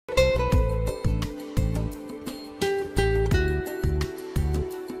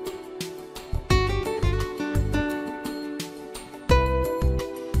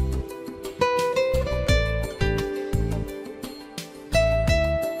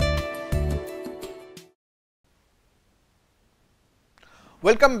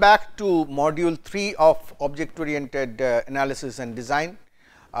Welcome back to module 3 of object oriented analysis and design.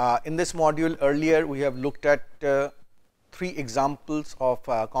 In this module earlier we have looked at 3 examples of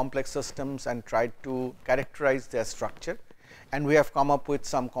complex systems and tried to characterize their structure, and we have come up with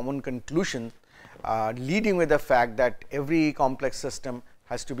some common conclusions leading with the fact that every complex system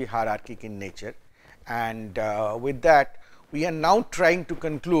has to be hierarchic in nature, and with that we are now trying to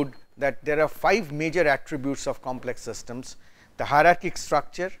conclude that there are 5 major attributes of complex systems: the hierarchic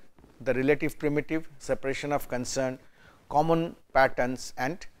structure, the relative primitive, separation of concern, common patterns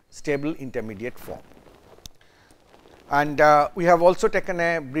and stable intermediate form. And we have also taken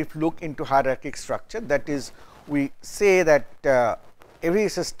a brief look into hierarchic structure, that is, we say that every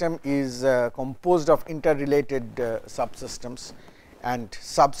system is composed of interrelated subsystems and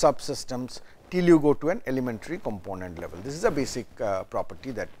subsystems till you go to an elementary component level. This is a basic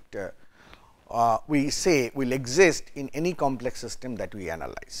property that we say will exist in any complex system that we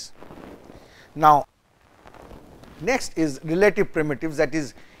analyze. Now, next is relative primitives, that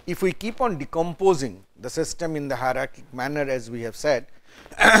is, if we keep on decomposing the system in the hierarchic manner as we have said,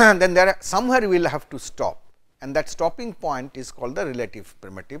 then there are somewhere we will have to stop, and that stopping point is called the relative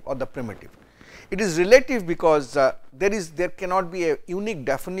primitive or the primitive. It is relative because there cannot be a unique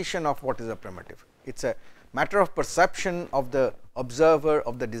definition of what is a primitive. It is a matter of perception of the observer,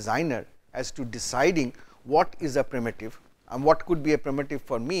 of the designer, as to deciding what is a primitive, and what could be a primitive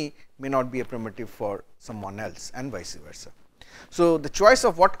for me may not be a primitive for someone else, and vice versa. So, the choice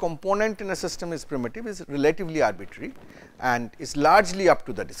of what component in a system is primitive is relatively arbitrary and is largely up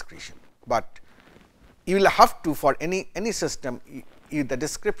to the discretion, but you will have to, for any system, the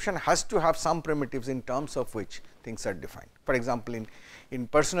description has to have some primitives in terms of which things are defined. For example, in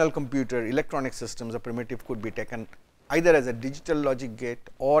personal computer electronic systems, a primitive could be taken either as a digital logic gate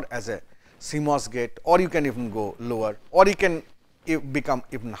or as a CMOS gate, or you can even go lower, or you can become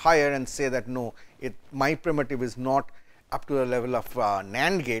even higher and say that no, my primitive is not up to the level of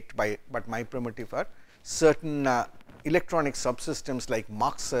NAND gate, but my primitive are certain electronic subsystems like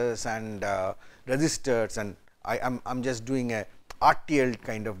muxes and resistors, and I am just doing a RTL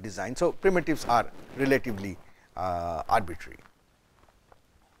kind of design. So, primitives are relatively arbitrary.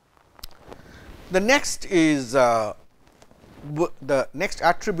 The next is the next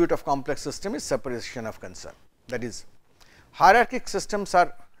attribute of complex system is separation of concern, that is, hierarchic systems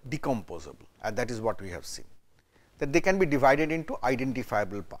are decomposable, and that is what we have seen, that they can be divided into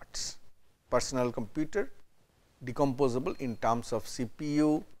identifiable parts. Personal computer decomposable in terms of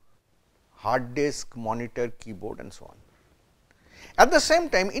CPU, hard disk, monitor, keyboard and so on. At the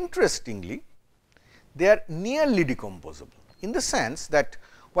same time, interestingly, they are nearly decomposable, in the sense that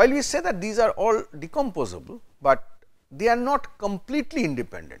while we say that these are all decomposable, but they are not completely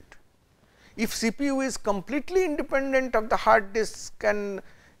independent. If CPU is completely independent of the hard disk and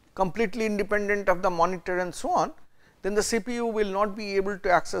completely independent of the monitor and so on, then the CPU will not be able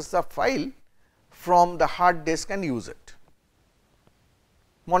to access the file from the hard disk and use it.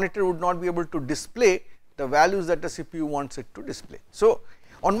 Monitor would not be able to display the values that the CPU wants it to display. So,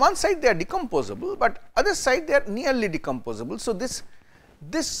 on one side they are decomposable, but other side they are nearly decomposable. So, this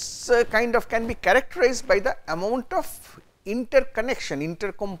kind of can be characterized by the amount of interconnection,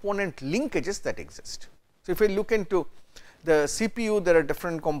 intercomponent linkages that exist. So, if we look into the CPU, there are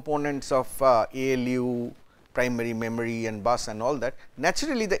different components of ALU, primary memory and bus and all that.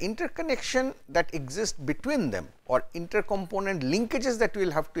 Naturally, the interconnection that exists between them, or intercomponent linkages that will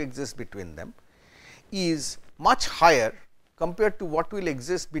have to exist between them, is much higher compared to what will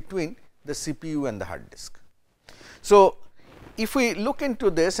exist between the CPU and the hard disk. So, if we look into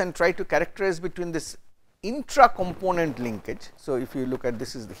this and try to characterize between this intra component linkage. So, if you look at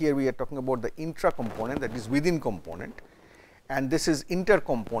this, is here we are talking about the intra component, that is within component, and this is inter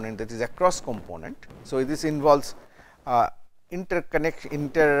component, that is across component. So, this involves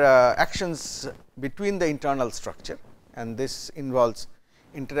interactions between the internal structure, and this involves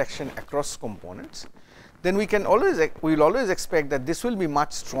interaction across components. Then we will always expect that this will be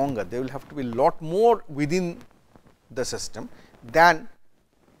much stronger. There will have to be a lot more within the system than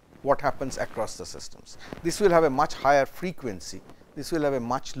what happens across the systems. This will have a much higher frequency, this will have a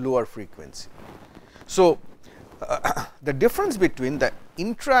much lower frequency. So, the difference between the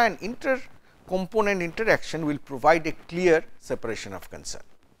intra and inter component interaction will provide a clear separation of concern.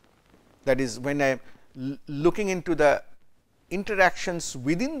 That is, when I am looking into the interactions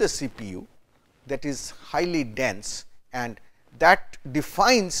within the CPU, that is highly dense, and that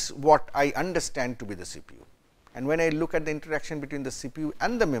defines what I understand to be the CPU. And when I look at the interaction between the CPU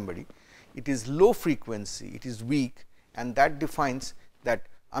and the memory, it is low frequency, it is weak, and that defines that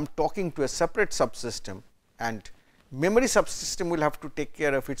I am talking to a separate subsystem, and memory subsystem will have to take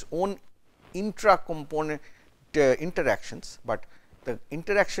care of its own intra-component interactions, but the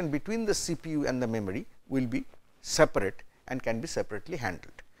interaction between the CPU and the memory will be separate and can be separately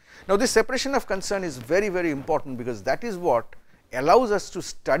handled. Now, this separation of concern is very, very important, because that is what allows us to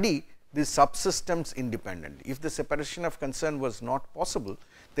study these subsystems independently. If the separation of concern was not possible,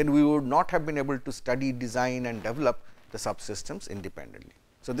 then we would not have been able to study, design and develop the subsystems independently.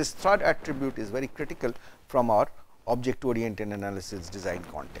 So, this third attribute is very critical from our object oriented analysis design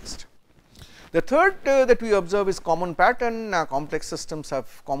context. The third that we observe is common pattern. Complex systems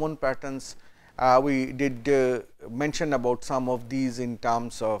have common patterns. We did mention about some of these in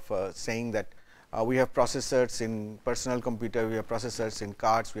terms of saying that we have processors in personal computer, we have processors in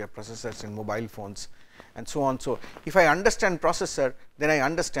cars, we have processors in mobile phones and so on. So, if I understand processor, then I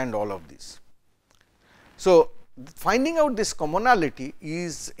understand all of these. So, finding out this commonality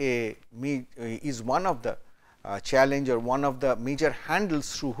is one of the challenge or one of the major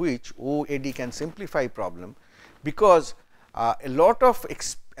handles through which OOAD can simplify problem, because a lot of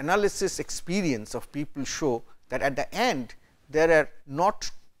analysis experience of people show that at the end there are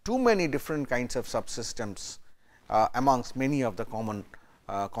not too many different kinds of subsystems amongst many of the common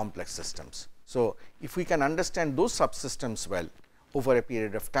complex systems. So, if we can understand those subsystems well over a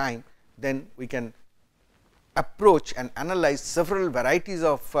period of time, then we can approach and analyze several varieties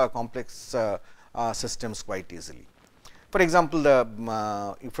of complex systems quite easily. For example,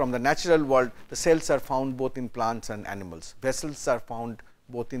 from the natural world, the cells are found both in plants and animals, vessels are found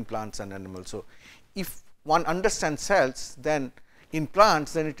both in plants and animals. So, if one understands cells then in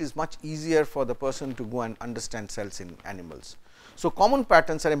plants, then it is much easier for the person to go and understand cells in animals. So, common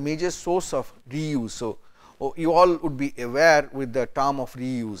patterns are a major source of reuse. So, you all would be aware with the term of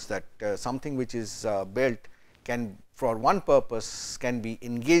reuse, that something which is built can for one purpose can be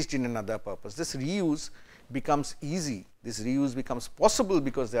engaged in another purpose. This reuse becomes easy, this reuse becomes possible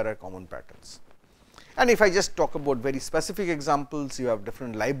because there are common patterns. And if I just talk about very specific examples, you have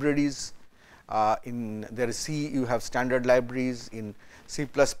different libraries. In there is C, you have standard libraries. In C++,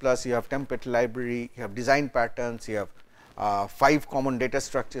 you have template library, you have design patterns, you have 5 common data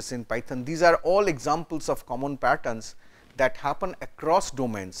structures in Python. These are all examples of common patterns that happen across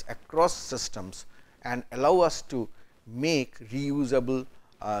domains, across systems, and allow us to make reusable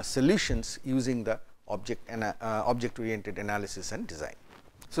solutions using the object oriented analysis and design.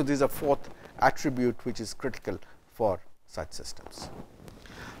 So, this is a fourth attribute which is critical for such systems.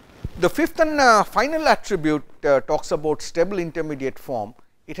 The fifth and final attribute talks about stable intermediate form.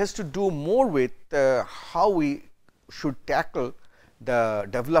 It has to do more with how we should tackle the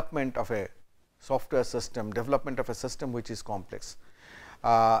development of a software system, development of a system which is complex.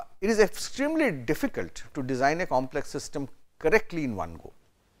 It is extremely difficult to design a complex system correctly in one go.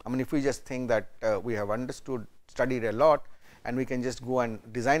 I mean, if we just think that we have understood, studied a lot and we can just go and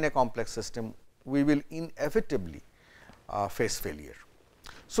design a complex system, we will inevitably face failure.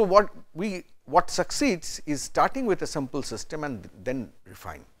 So, what succeeds is starting with a simple system and then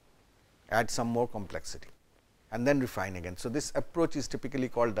refine, add some more complexity and then refine again. So, this approach is typically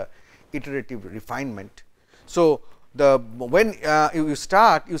called the iterative refinement. So, when you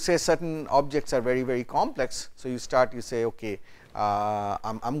start, you say certain objects are very, very complex. So, you start, you say okay, I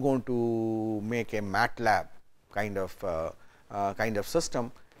am going to make a MATLAB kind of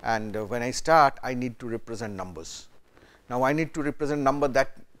system, and when I start I need to represent numbers. Now, I need to represent number,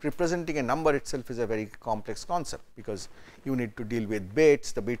 that representing a number itself is a very complex concept, because you need to deal with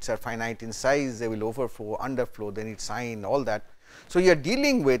bits, the bits are finite in size, they will overflow, underflow, they need sign, all that. So, you are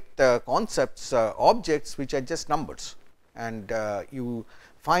dealing with concepts, objects which are just numbers, and you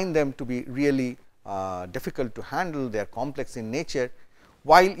find them to be really difficult to handle, they are complex in nature,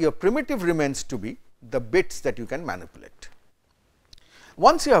 while your primitive remains to be the bits that you can manipulate.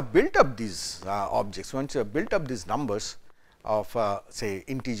 Once you have built up these objects, once you have built up these numbers of say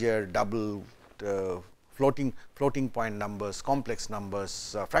integer, double, floating point numbers, complex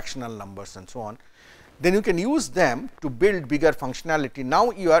numbers, fractional numbers and so on, then you can use them to build bigger functionality.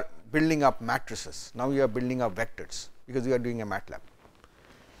 Now, you are building up matrices, now you are building up vectors, because you are doing a MATLAB.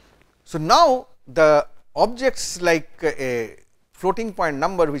 So, now the objects like a floating point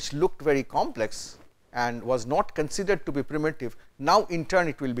number which looked very complex and was not considered to be primitive, now in turn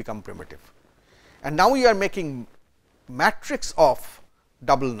it will become primitive. And now, you are making matrix of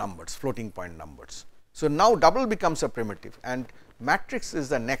double numbers, floating point numbers. So, now double becomes a primitive, and matrix is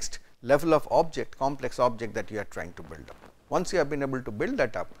the next level of object, complex object that you are trying to build up. Once you have been able to build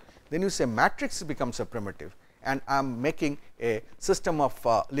that up, then you say matrix becomes a primitive, and I am making a system of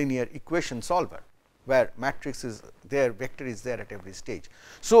linear equation solver. where matrix is there, vector is there at every stage.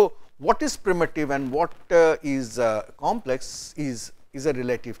 So, what is primitive and what is complex is a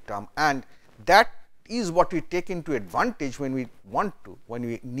relative term, and that is what we take into advantage when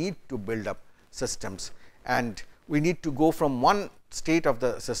we need to build up systems, and we need to go from one state of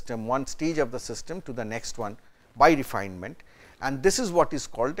the system, one stage of the system to the next one by refinement, and this is what is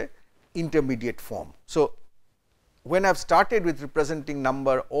called a intermediate form. So, when I have started with representing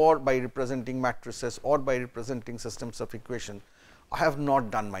number or by representing matrices or by representing systems of equation, I have not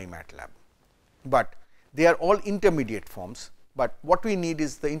done my MATLAB, but they are all intermediate forms. But what we need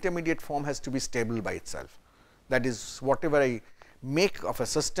is the intermediate form has to be stable by itself. That is, whatever I make of a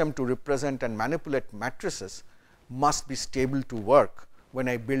system to represent and manipulate matrices must be stable to work when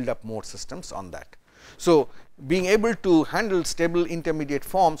I build up more systems on that. So, being able to handle stable intermediate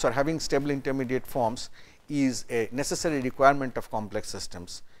forms or having stable intermediate forms is a necessary requirement of complex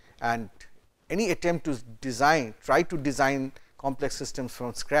systems, and any attempt to try to design complex systems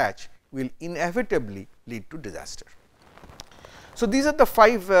from scratch will inevitably lead to disaster. So, these are the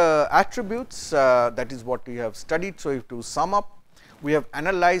 5 attributes that is what we have studied. So, if to sum up, we have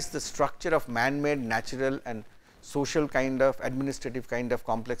analyzed the structure of man-made, natural and social kind of administrative kind of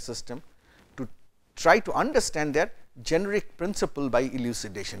complex system to try to understand their generic principle by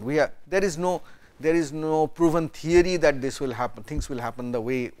elucidation. There is no proven theory that this will happen, things will happen the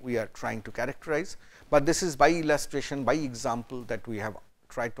way we are trying to characterize, but this is by illustration, by example, that we have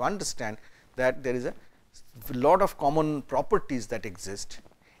tried to understand that there is a lot of common properties that exist,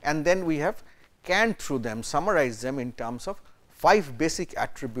 and then we have canned through them, summarized them in terms of 5 basic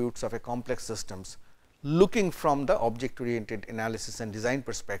attributes of a complex systems, looking from the object oriented analysis and design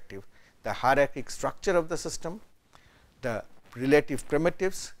perspective: the hierarchic structure of the system, the relative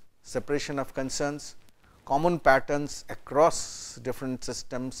primitives, separation of concerns, common patterns across different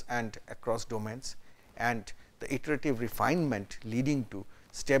systems and across domains, and the iterative refinement leading to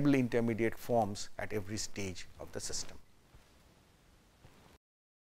stable intermediate forms at every stage of the system.